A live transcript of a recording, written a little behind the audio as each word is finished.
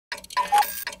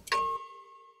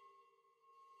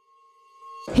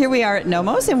Here we are at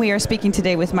Nomos, and we are speaking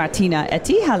today with Martina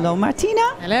Etti. Hello,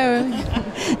 Martina. Hello.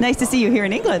 Nice to see you here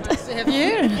in England. Nice to have you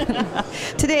here.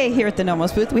 Today, here at the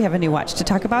Nomos booth, we have a new watch to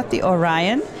talk about, the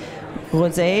Orion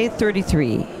Rosé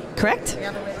 33, correct? The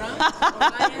other way around.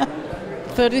 Orion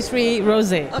 33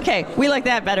 Rosé. Okay, we like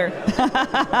that better.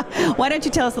 Why don't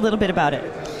you tell us a little bit about it?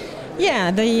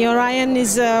 Yeah, the Orion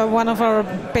is one of our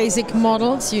basic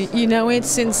models. You know it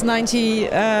since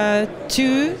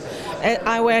 92.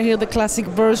 I wear here the classic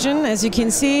version, as you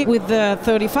can see, with the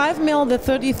 35mm. The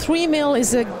 33mm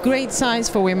is a great size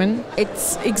for women.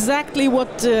 It's exactly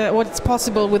what's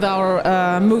possible with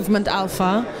our movement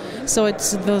alpha. So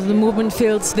it's the movement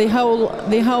fills the whole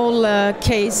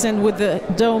case, and with the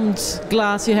domed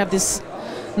glass, you have this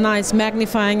nice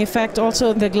magnifying effect.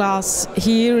 Also, the glass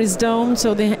here is domed,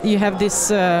 so you have this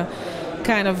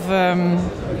kind of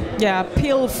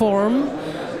pill form.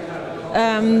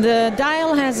 The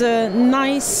dial has a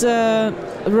nice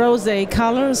rosé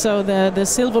color, so the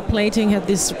silver plating had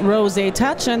this rosé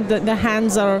touch, and the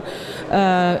hands are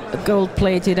gold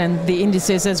plated, and the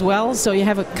indices as well. So you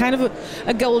have a kind of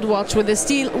a gold watch with a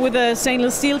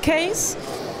stainless steel case.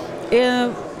 We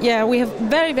have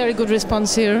very, very good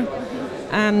response here,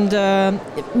 and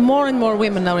more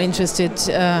women are interested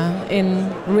in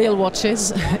real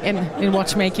watches, in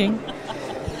watchmaking.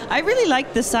 I really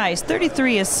like the size.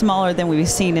 33 is smaller than we've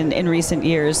seen in recent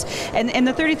years, and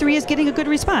the 33 is getting a good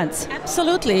response.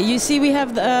 Absolutely. You see, we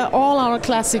have all our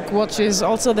classic watches,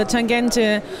 also the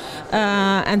Tangente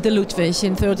and the Ludwig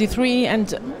in 33,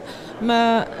 and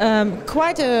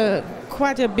quite a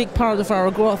big part of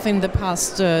our growth in the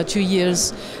past 2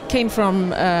 years came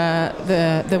from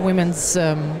the women's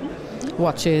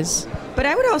watches. But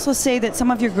I would also say that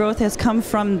some of your growth has come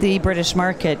from the British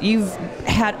market. You've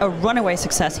had a runaway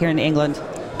success here in England.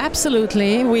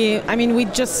 Absolutely. We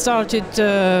just started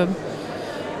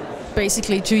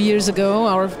basically 2 years ago.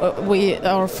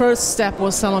 Our first step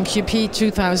was SalonQP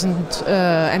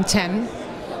 2010,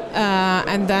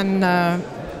 and then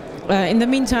in the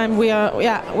meantime we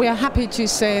are happy to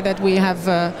say that we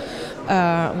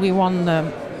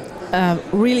won.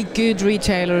 Really good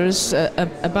retailers,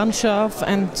 a bunch of,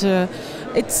 and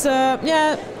it's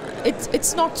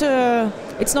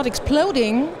not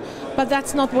exploding, but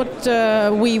that's not what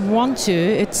we want to.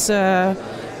 It's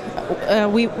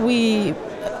we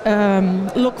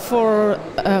look for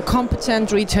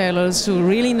competent retailers who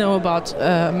really know about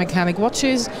mechanic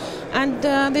watches, and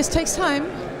this takes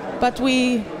time, but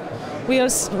we are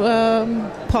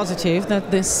positive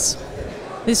that this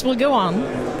will go on.